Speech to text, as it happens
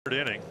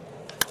Inning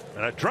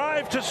and a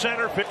drive to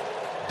center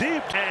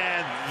deep,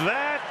 and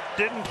that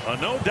didn't a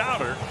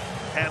no-doubter,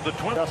 and the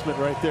adjustment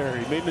right there.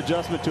 He made an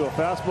adjustment to a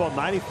fastball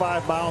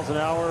 95 miles an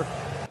hour,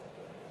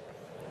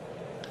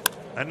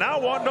 and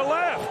now one to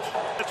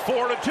left. It's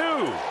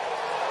 4-2.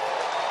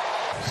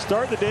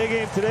 Start the day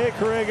game today.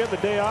 Correa getting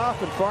the day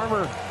off, and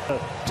Farmer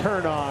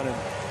turn on, and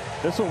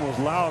this one was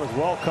loud as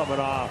well coming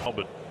off.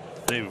 But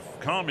they've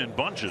come in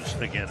bunches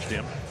against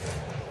him,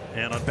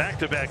 and on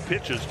back-to-back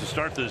pitches to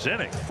start this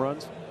inning.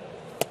 Runs.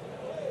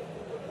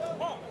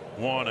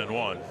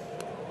 1-1.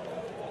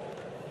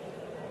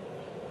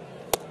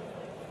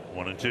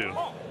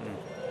 1-2.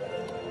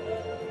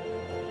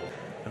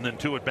 And then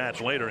 2 at-bats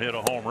later hit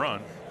a home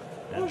run,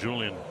 and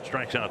Julian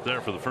strikes out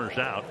there for the first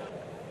out.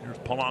 Here's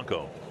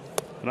Polanco.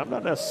 And I'm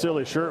not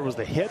necessarily sure it was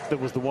the hit that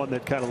was the one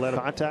that kind of let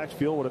contact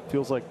feel what it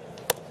feels like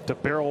to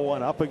barrel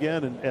one up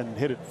again and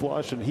hit it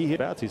flush, and he hit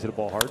bats. He's hit a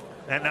ball hard.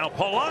 And now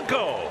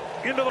Polanco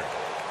into the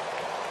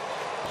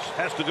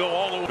has to go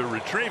all the way to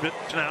retrieve it.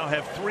 Now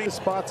have 3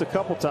 spots a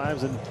couple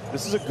times, and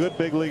this is a good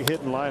big league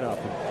hitting lineup,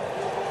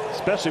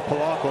 especially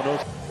Polanco knows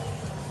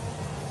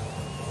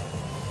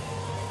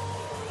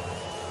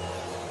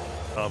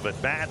of at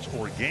bats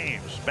or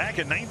games. Back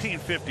in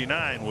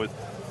 1959 with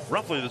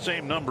roughly the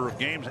same number of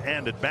games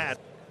and at bat.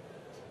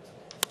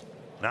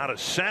 Now to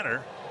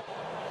center.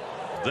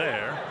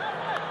 There.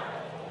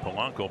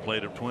 Polanco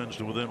played at Twins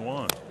to within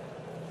 1.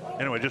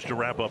 Anyway, just to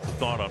wrap up the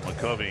thought on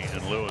McCovey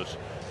and Lewis.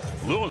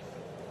 Lewis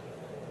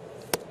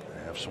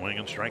half swing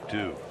and strike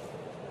 2.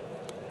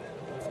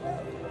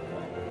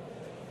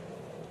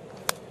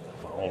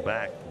 Fouled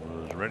back.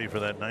 Was ready for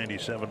that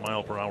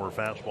 97-mile-per-hour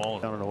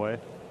fastball. Down and away.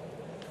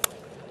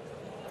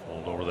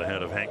 Rolled over the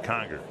head of Hank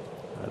Conger.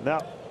 And now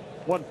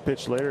one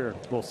pitch later,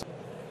 we'll see.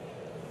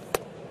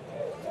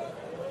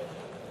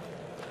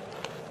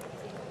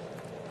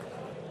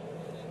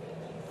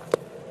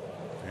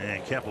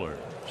 And Kepler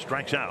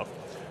strikes out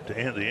to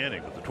end the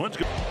inning, but the Twins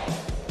go.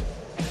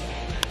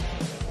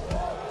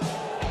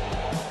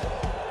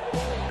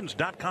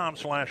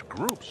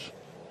 Twins.com/groups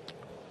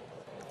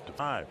to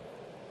 5.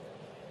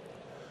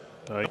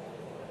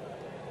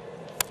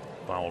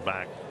 Fouled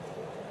back.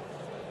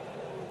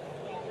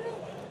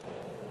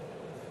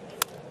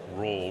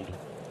 Rolled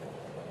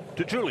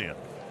to Julian.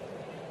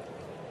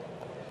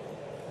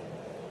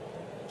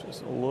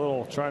 Just a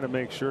little trying to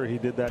make sure he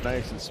did that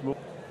nice and smooth.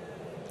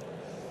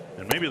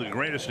 And maybe the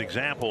greatest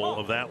example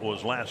of that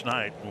was last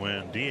night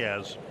when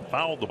Diaz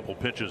fouled the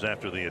pitches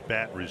after the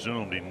at-bat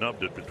resumed. He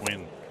nubbed it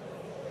between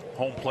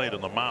home plate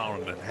and the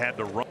mound and had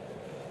to run.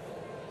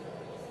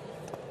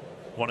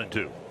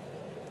 1-2.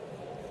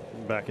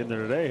 Back in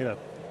there today, a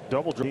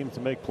double dream to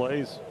make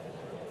plays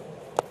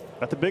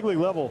at the big league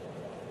level.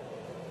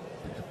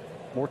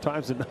 More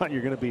times than not,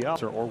 you're going to be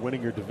out or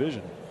winning your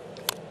division.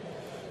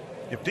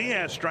 If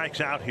Diaz strikes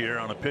out here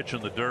on a pitch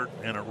in the dirt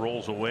and it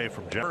rolls away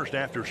from first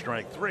after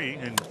strike 3,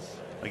 and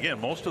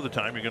again, most of the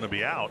time you're going to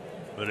be out,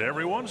 but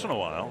every once in a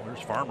while, there's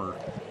Farmer.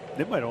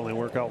 It might only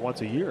work out once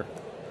a year,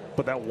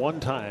 but that one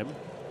time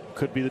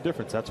could be the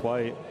difference. That's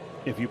why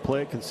if you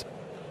play it,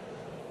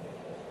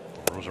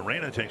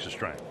 Rosarena takes a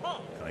strike.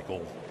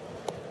 Keuchel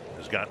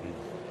has gotten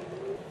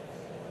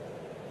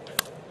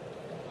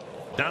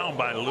down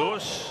by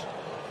Lewis,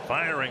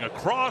 firing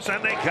across,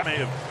 and they may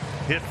have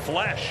hit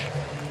flesh.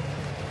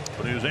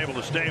 But he was able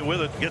to stay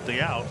with it and get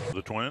the out.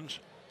 The Twins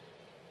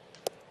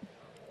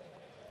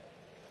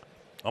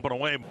up and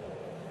away.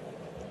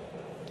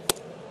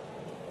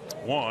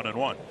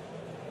 1-1.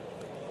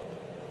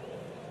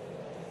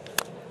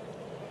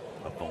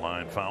 Up the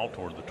line, foul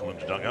toward the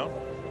Twins dugout.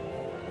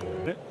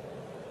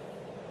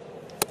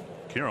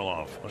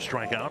 Kirilloff a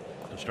strikeout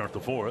to start the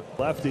 4th.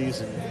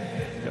 Lefties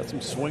and got some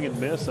swing and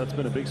miss. That's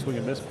been a big swing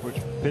and miss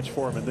pitch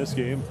for him in this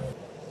game.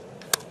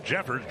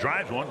 Jeffers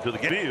drives one to the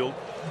field,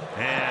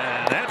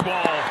 and that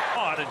ball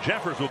caught, and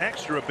Jeffers with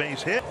extra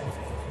base hit.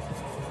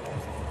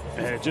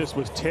 And it just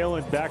was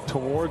tailing back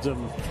towards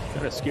him.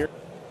 Kind of scared.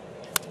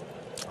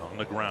 On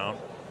the ground.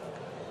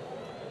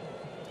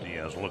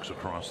 Diaz looks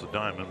across the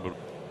diamond, but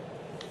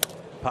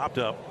popped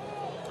up.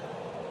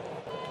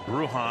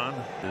 Brujan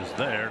is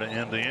there to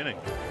end the inning.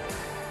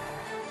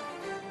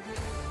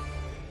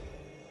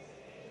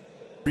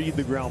 Read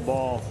the ground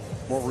ball,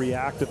 more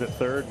reactive at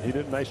third. He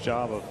did a nice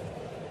job of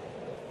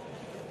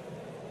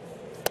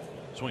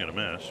swing and a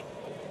miss.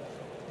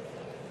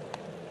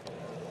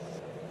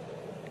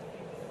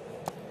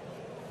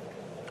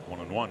 One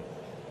and one.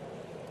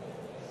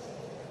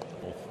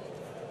 Both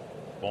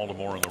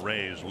Baltimore and the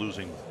Rays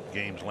losing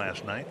games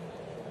last night.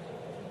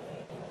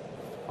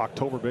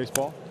 October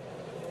baseball.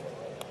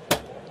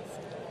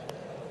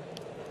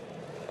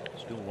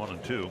 Still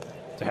 1-2.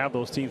 To have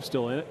those teams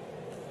still in it.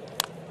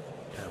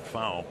 Tap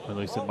foul. At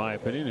least in my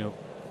opinion. You know,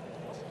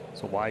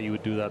 so why you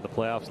would do that in the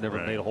playoffs never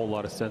made a whole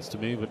lot of sense to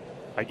me, but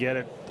I get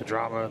it. The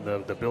drama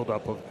and the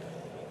buildup of.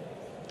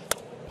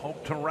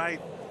 Poke to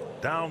right,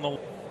 down the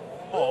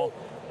ball,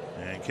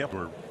 and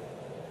Kepler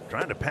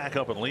trying to pack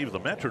up and leave the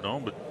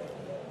Metrodome, but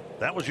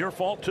that was your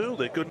fault too.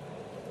 They couldn't.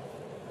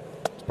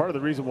 It's part of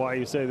the reason why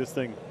you say this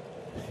thing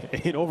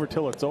Ain't over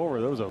till it's over.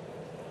 There was a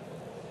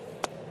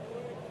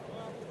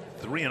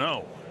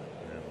 3-0.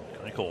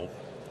 And Keuchel.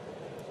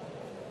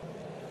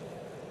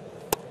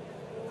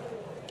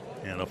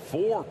 And a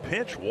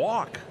 4-pitch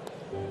walk.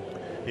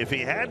 If he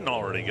hadn't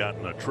already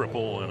gotten a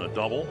triple and a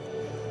double,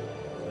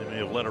 they may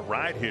have let it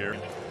ride here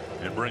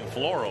and bring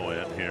Floro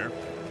in here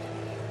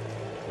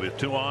with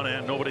 2 on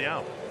and nobody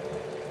out.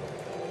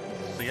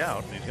 The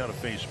out, and he's got to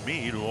face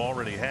Mead, who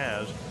already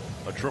has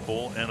a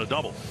triple and a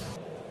double.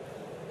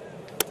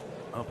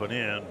 Up and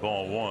in,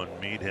 ball 1.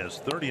 Mead has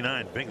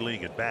 39 big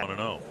league at bat.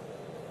 1-0.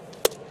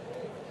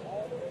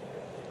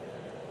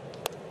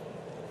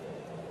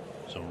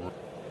 So,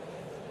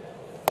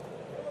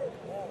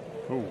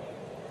 ooh,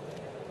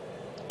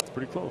 it's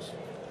pretty close.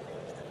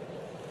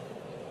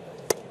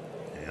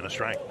 And a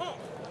strike.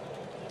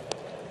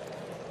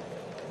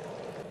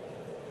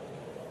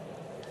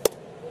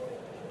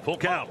 Full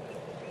count.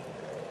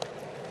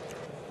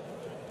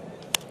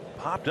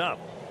 Popped up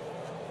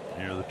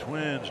near the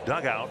Twins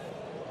dugout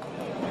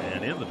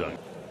and in the dugout.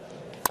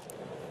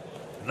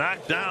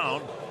 Knocked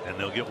down, and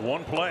they'll get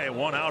 1 play,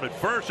 1 out at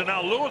first, and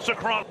now Lewis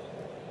across.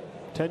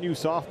 10U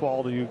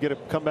softball, do you get it,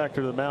 come back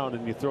to the mound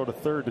and you throw to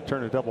third to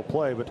turn a double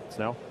play, but it's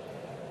now.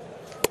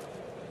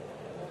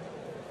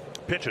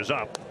 Pitches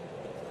up.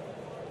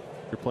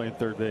 You're playing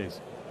third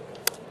base.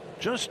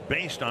 Just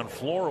based on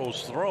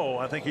Floro's throw,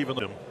 I think even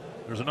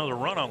there's another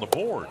run on the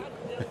board.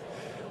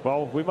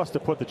 Well, we must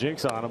have put the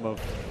jinx on him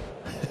of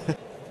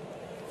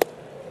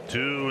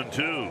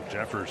 2-2.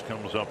 Jeffers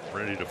comes up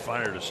ready to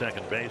fire to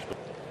second base, but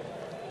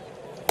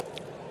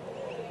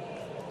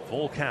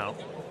full count.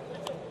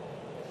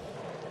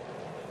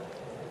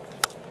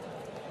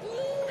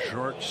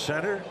 Short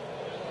center.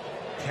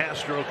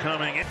 Castro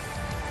coming in.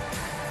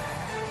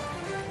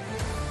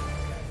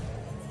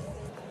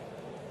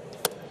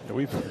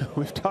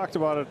 We've talked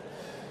about it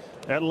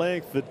at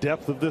length, the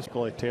depth of this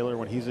play, Taylor,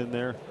 when he's in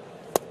there.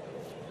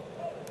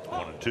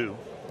 1-2.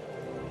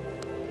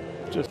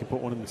 Just can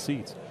put one in the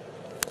seats.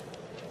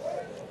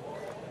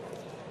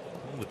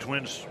 The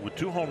Twins with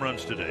 2 home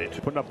runs today.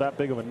 Putting up that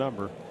big of a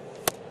number.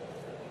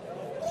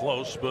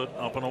 Close, but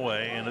up and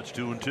away, and it's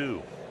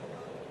 2-2.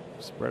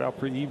 Spread out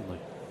pretty evenly.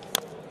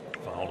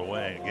 Fouled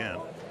away again.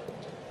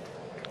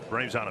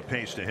 Braves on a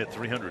pace to hit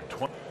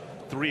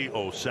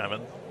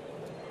 307.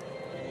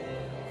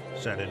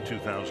 Set in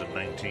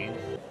 2019.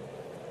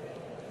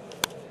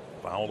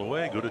 Fouled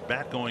away. Good at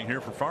bat going here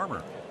for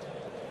Farmer.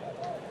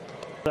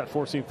 That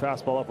 4-seam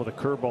fastball up with a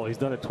curveball. He's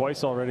done it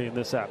twice already in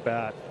this at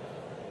bat.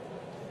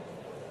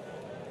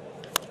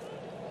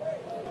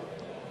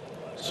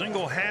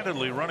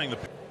 Single-handedly running the.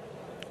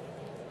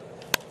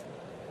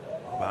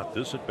 How about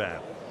this at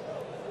bat?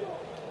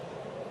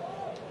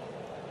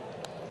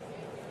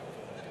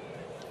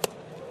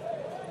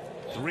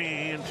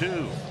 Three and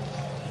 2.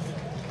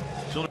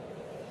 So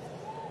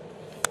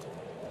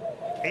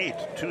 8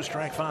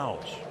 2-strike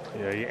fouls.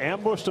 Yeah, you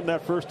ambushed him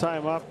that first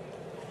time up.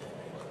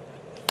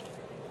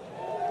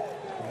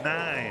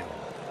 9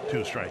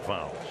 2-strike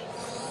fouls.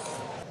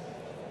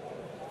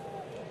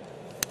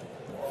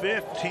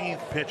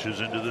 15th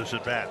pitches into this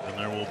at bat, and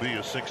there will be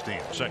a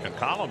 16th. Second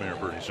column here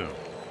pretty soon.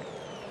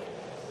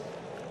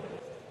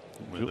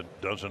 With a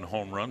dozen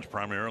home runs,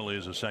 primarily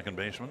as a second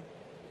baseman.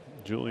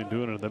 Julian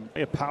doing it.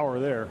 The power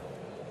there.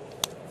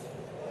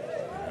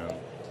 And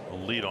a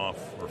leadoff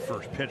or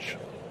first pitch.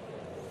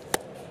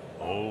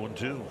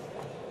 0-2.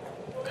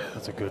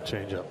 That's a good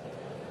changeup.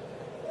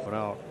 Went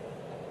out.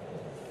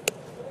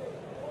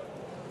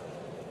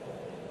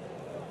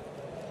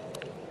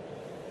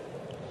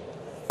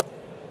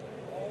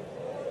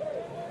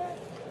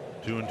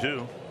 Two and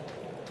 2.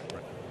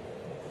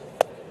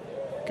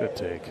 Good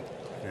take.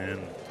 And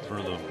for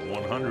the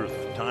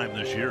 100th time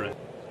this year.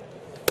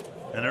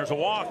 And there's a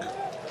walk.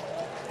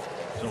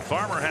 So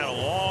Farmer had a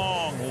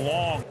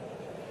long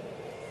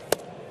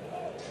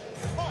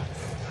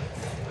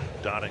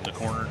dotting the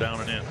corner down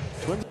and in.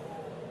 Twins.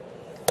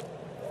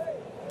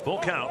 Full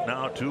count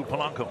now to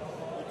Polanco.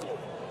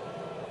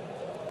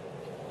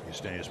 He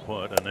stays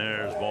put, and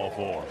there's ball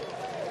 4.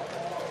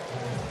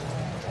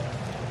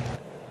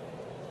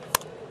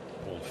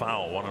 Pulled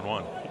foul,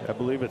 1-1. I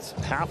believe it's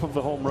half of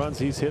the home runs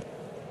he's hit.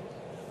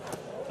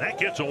 That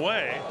gets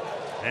away,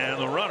 and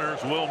the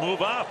runners will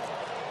move up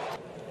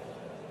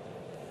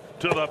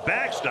to the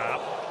backstop.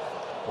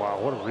 Wow,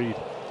 what a read.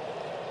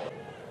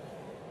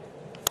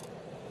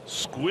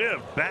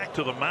 Squibb back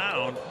to the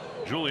mound.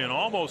 Julian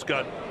almost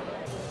got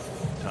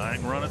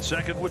tying run at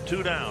second with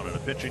 2 down, and a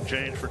pitching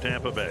change for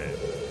Tampa Bay.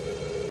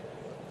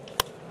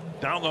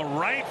 Down the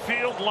right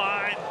field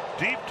line,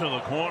 deep to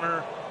the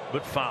corner,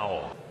 but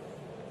foul.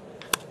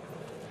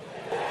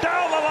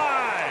 Down the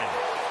line.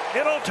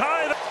 It'll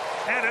tie the,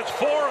 and it's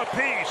 4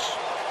 apiece.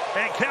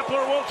 And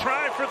Kepler will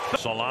try for.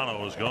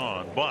 Solano is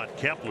gone, but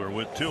Kepler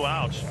with 2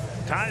 outs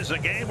ties the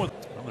game with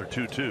another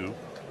 2-2.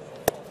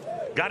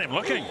 Got him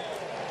looking.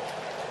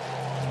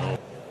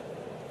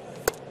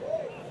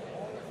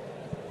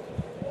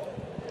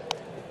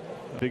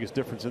 Biggest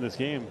difference in this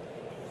game.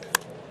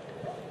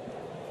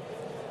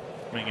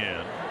 Coming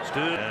in.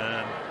 Stood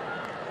and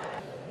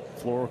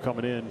Floro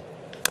coming in,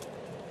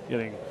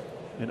 getting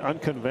an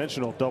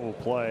unconventional double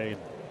play.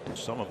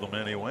 Some of them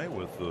anyway,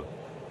 with the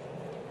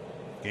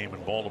game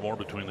in Baltimore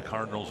between the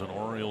Cardinals and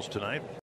Orioles tonight.